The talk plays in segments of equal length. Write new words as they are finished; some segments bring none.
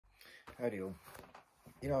Howdy all.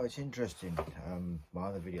 You know, it's interesting. My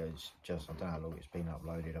other videos, just, I don't know how long it's been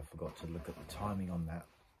uploaded. I forgot to look at the timing on that.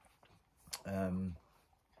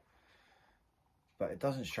 But it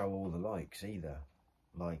doesn't show all the likes either.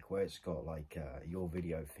 Like where it's got like your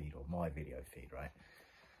video feed or my video feed, right?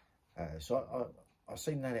 So I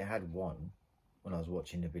seen that it had one when I was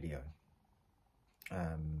watching the video.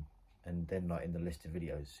 And then like in the list of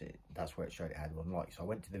videos, that's where it showed it had one like. So I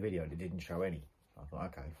went to the video and it didn't show any. I thought,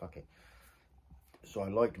 okay, fuck it. So I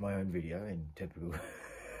liked my own video in typical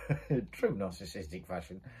true narcissistic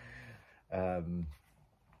fashion. And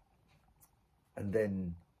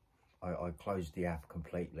then I closed the app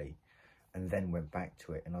completely and then went back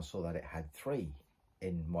to it and I saw that it had three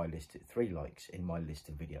likes in my list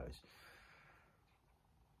of videos.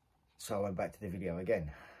 So I went back to the video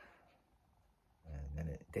again and then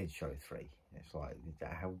it did show 3. It's like,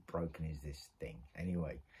 how broken is this thing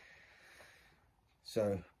anyway?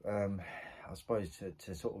 So I suppose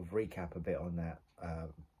to sort of recap a bit on that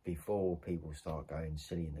before people start going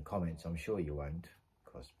silly in the comments. I'm sure you won't,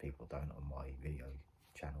 because people don't on my video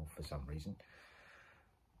channel for some reason.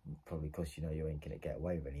 Probably because you know you ain't gonna get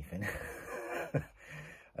away with anything.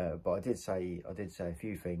 But I did say a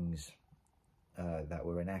few things that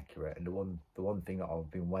were inaccurate, and the one thing that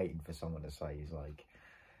I've been waiting for someone to say is like,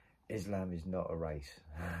 Islam is not a race.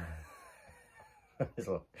 It's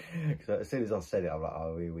like, as soon as I said it, I'm like,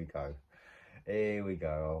 oh, here we go.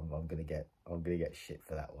 I'm gonna get shit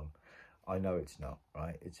for that one. I know it's not,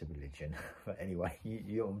 right? It's a religion. But anyway,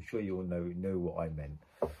 I'm sure you all know what I meant.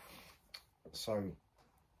 So,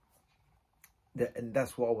 and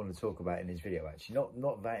that's what I want to talk about in this video. Actually,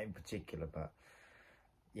 not that in particular, but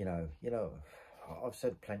you know, I've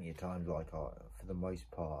said plenty of times, like, for the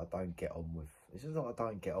most part, I don't get on with. It's just not I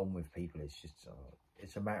don't get on with people. It's just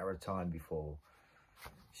it's a matter of time before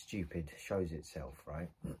stupid shows itself, right?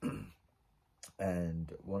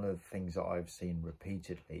 And one of the things that I've seen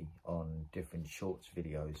repeatedly on different shorts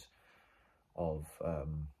videos of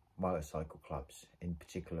motorcycle clubs, in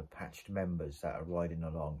particular patched members that are riding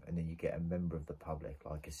along, and then you get a member of the public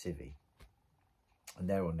like a civvy and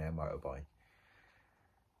they're on their motorbike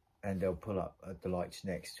and they'll pull up at the lights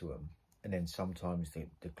next to them, and then sometimes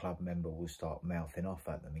the club member will start mouthing off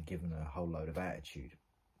at them and giving them a whole load of attitude.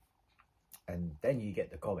 And then you get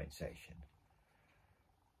the comment section.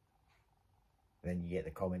 Then you get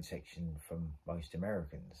the comment section from most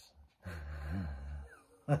Americans.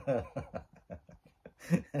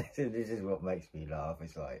 This is what makes me laugh.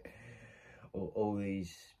 It's like all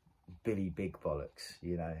these Billy Big Bollocks,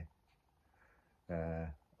 you know,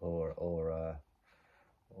 or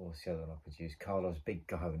what's the other one I could use? Carlos Big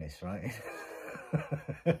Cojones, right?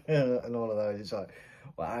 And all of those. It's like,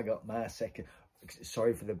 well, I got my second.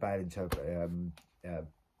 Sorry for the bad interpretation.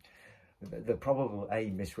 The probable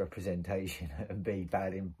A, misrepresentation, and B,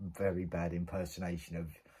 very bad impersonation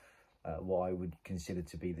of what I would consider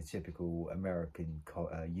to be the typical American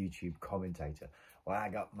YouTube commentator. Well, I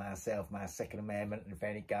got myself my Second Amendment, and if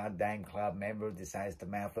any goddamn club member decides to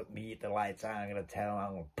mouth at me at the lights, I'm going to tell him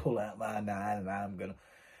I'm going to pull out my 9 and I'm going to...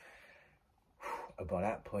 By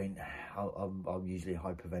that point, I'm usually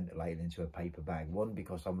hyperventilating into a paper bag. 1,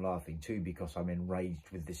 because I'm laughing. 2, because I'm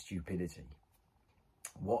enraged with the stupidity.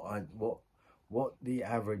 What the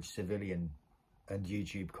average civilian and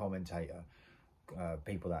YouTube commentator,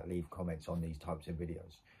 people that leave comments on these types of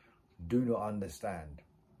videos, do not understand,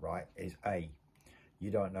 right, is A,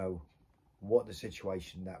 you don't know what the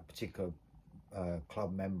situation that particular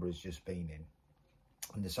club member has just been in.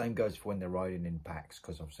 And the same goes for when they're riding in packs,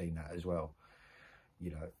 because I've seen that as well. You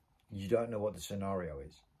know, you don't know what the scenario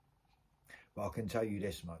is. But I can tell you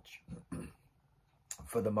this much.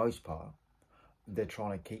 For the most part, they're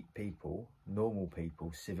trying to keep people, normal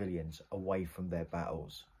people, civilians, away from their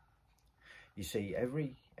battles. You see,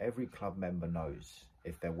 every club member knows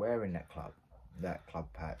if they're wearing that club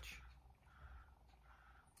patch,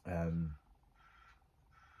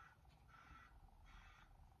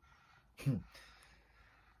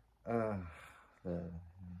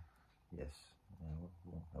 yes.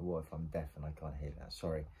 What if I'm deaf and I can't hear that?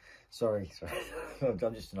 Sorry. I'm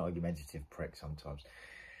just an argumentative prick sometimes.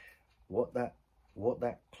 What that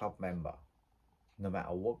club member, no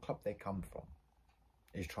matter what club they come from,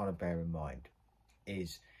 is trying to bear in mind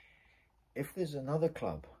is, if there's another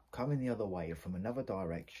club coming the other way from another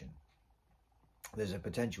direction, there's a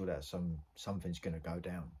potential that something's going to go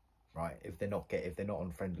down, right? If they're not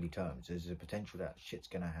on friendly terms, there's a potential that shit's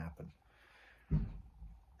going to happen.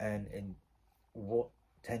 And in what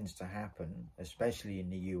tends to happen, especially in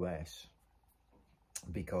the US,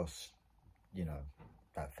 because, you know,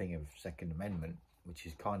 that thing of Second Amendment, which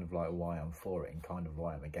is kind of like why I'm for it and kind of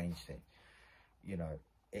why I'm against it. You know,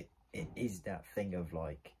 it is that thing of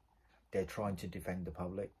like, they're trying to defend the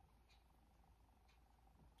public.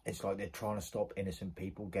 It's like they're trying to stop innocent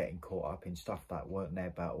people getting caught up in stuff that weren't their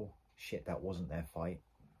battle, shit that wasn't their fight.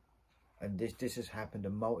 And this has happened a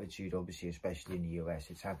multitude, obviously, especially in the US,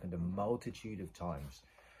 it's happened a multitude of times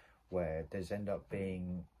where there's end up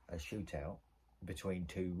being a shootout between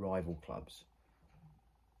two rival clubs,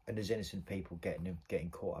 and there's innocent people getting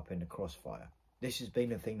caught up in the crossfire. This has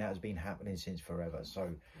been a thing that has been happening since forever. So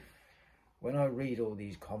when I read all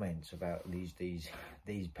these comments about these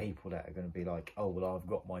people that are going to be like, oh, well, I've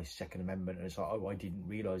got my Second Amendment, and it's like, oh, I didn't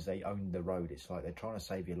realise they owned the road. It's like they're trying to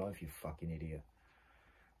save your life, you fucking idiot.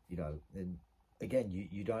 You know, and again,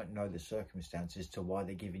 you don't know the circumstances to why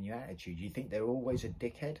they're giving you attitude. You think they're always a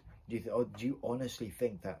dickhead? Do you honestly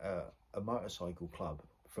think that a motorcycle club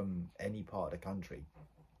from any part of the country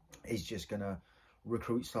is just going to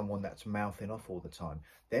recruit someone that's mouthing off all the time?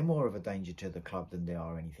 They're more of a danger to the club than they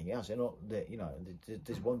are anything else. They're not, you know,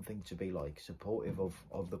 there's one thing to be like supportive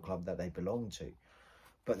of the club that they belong to,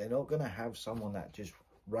 but they're not going to have someone that just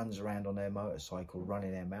runs around on their motorcycle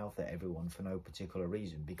running their mouth at everyone for no particular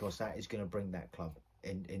reason, because that is going to bring that club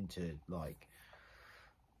into like,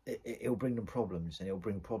 it'll bring them problems, and it'll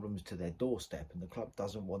bring problems to their doorstep, and the club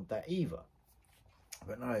doesn't want that either.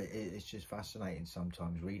 But no, it's just fascinating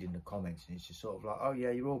sometimes reading the comments, and it's just sort of like, oh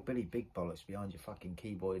yeah, you're all Billy Big Bollocks behind your fucking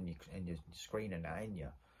keyboard and your screen and that, ain't you?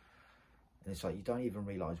 And it's like, you don't even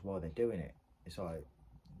realise why they're doing it. It's like,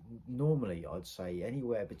 normally I'd say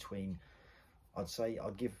anywhere between,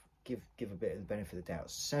 I'd give a bit of the benefit of the doubt,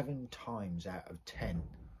 7 times out of 10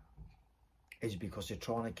 is because they're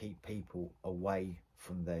trying to keep people away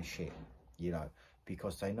from their shit, you know,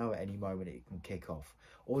 because they know at any moment it can kick off.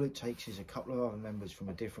 All it takes is a couple of other members from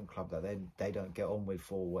a different club that they don't get on with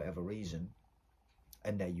for whatever reason,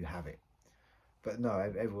 and there you have it. But no,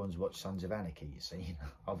 everyone's watched Sons of Anarchy, you see. You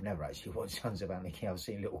know, I've never actually watched Sons of Anarchy. I've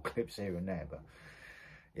seen little clips here and there, but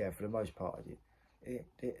yeah, for the most part,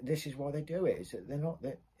 this is why they do it. It's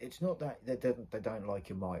that it's not that they don't like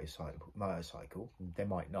your motorcycle. They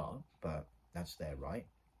might not, but that's their right.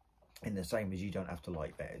 In the same as you don't have to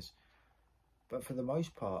like theirs. But for the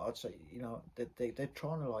most part, I'd say, you know, they're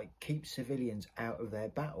trying to like keep civilians out of their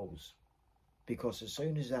battles, because as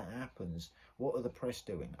soon as that happens, what are the press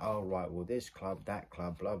doing? Oh right, well this club, that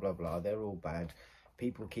club, blah blah blah, they're all bad.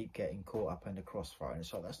 People keep getting caught up in the crossfire, and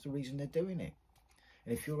it's like, that's the reason they're doing it.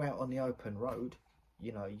 And if you're out on the open road,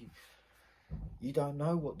 you know, you don't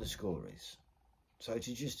know what the score is. So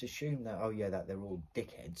to just assume that, oh yeah, that they're all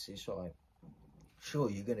dickheads, it's like, sure,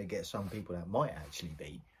 you're going to get some people that might actually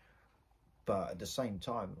be, but at the same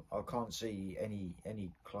time, I can't see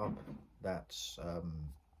any club that's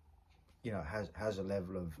you know, has a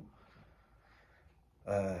level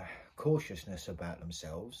of cautiousness about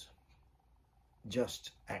themselves,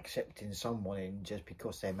 just accepting someone in just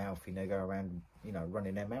because they're mouthy, they go around, you know,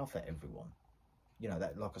 running their mouth at everyone. You know,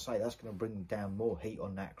 that, like I say, that's going to bring down more heat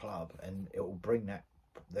on that club, and it will bring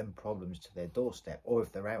them problems to their doorstep, or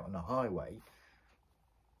if they're out on the highway.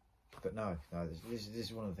 But no, this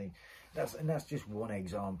is one of the things. That's just one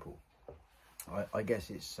example. I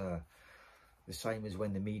guess it's the same as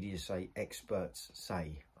when the media say experts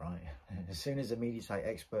say, right? As soon as the media say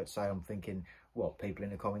experts say, I'm thinking, what, people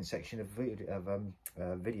in the comment section of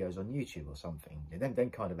videos on YouTube or something.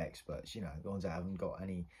 Them kind of experts, you know, the ones that haven't got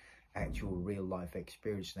any actual real life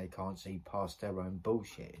experience, and they can't see past their own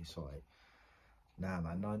bullshit. It's like, nah,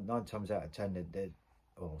 man, nine times out of 10,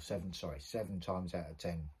 or 7 times out of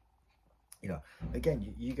 10, you know,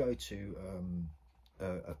 again, you go to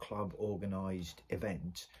a club organised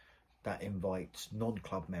event that invites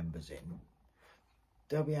non-club members in,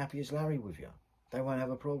 they'll be happy as Larry with you. They won't have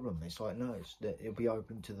a problem. It's like, no, it'll be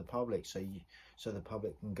open to the public, so the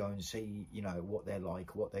public can go and see, you know, what they're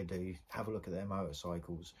like, what they do, have a look at their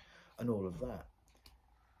motorcycles, and all of that.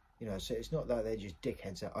 You know, so it's not that they're just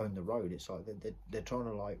dickheads that own the road. It's like they're trying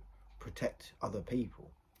to like protect other people.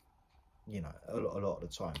 You know, a lot of the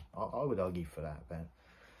time, I would argue for that,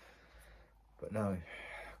 but no,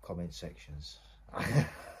 comment sections.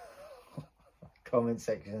 Comment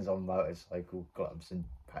sections on motorcycle clubs and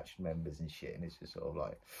patch members and shit, and it's just sort of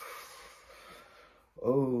like,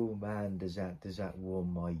 oh man, does that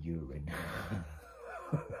warm my urine?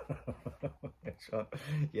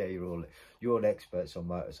 Yeah, you're all experts on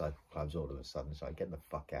motorcycle clubs all of a sudden, so get the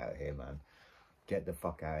fuck out of here, man. Get the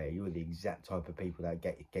fuck out of here. You're the exact type of people that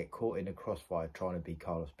get caught in a crossfire trying to be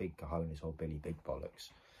Carlos Big Cojones or Billy Big Bollocks.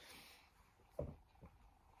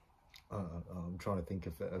 I'm trying to think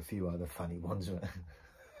of a few other funny ones.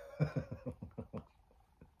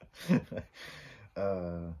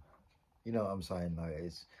 You know what I'm saying? Like,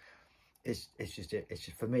 it's just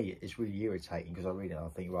for me, it's really irritating, because I read it and I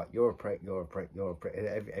think, right, you're a prick, you're a prick, you're a prick.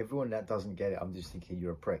 Everyone that doesn't get it, I'm just thinking,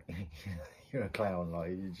 you're a prick. You're a clown. Like,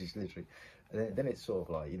 you just literally. And then it's sort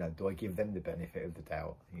of like, you know, do I give them the benefit of the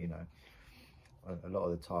doubt? You know, a lot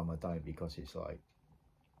of the time I don't, because it's like,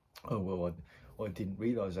 oh well, I didn't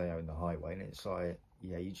realise they own the highway, and it's like,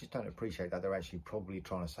 yeah, you just don't appreciate that they're actually probably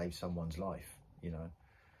trying to save someone's life, you know.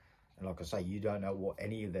 And like I say, you don't know what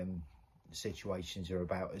any of them situations are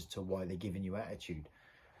about as to why they're giving you attitude.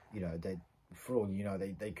 You know, they, for all you know,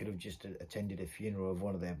 they could have just attended a funeral of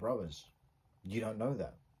one of their brothers. You don't know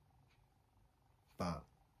that. But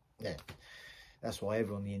yeah, that's why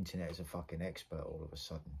everyone on the internet is a fucking expert all of a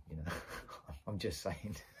sudden, you know. I'm just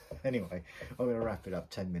saying. Anyway, I'm going to wrap it up.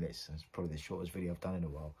 10 minutes. It's probably the shortest video I've done in a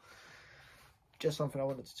while. Just something I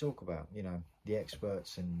wanted to talk about, you know, the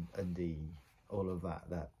experts and the all of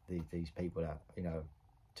that these people that, you know,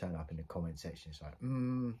 turn up in the comment section. It's like,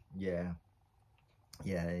 yeah,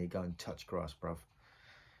 there you go, and touch grass, bruv.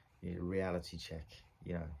 You need a reality check.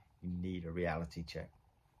 You know, you need a reality check.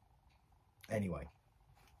 Anyway,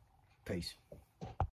 peace.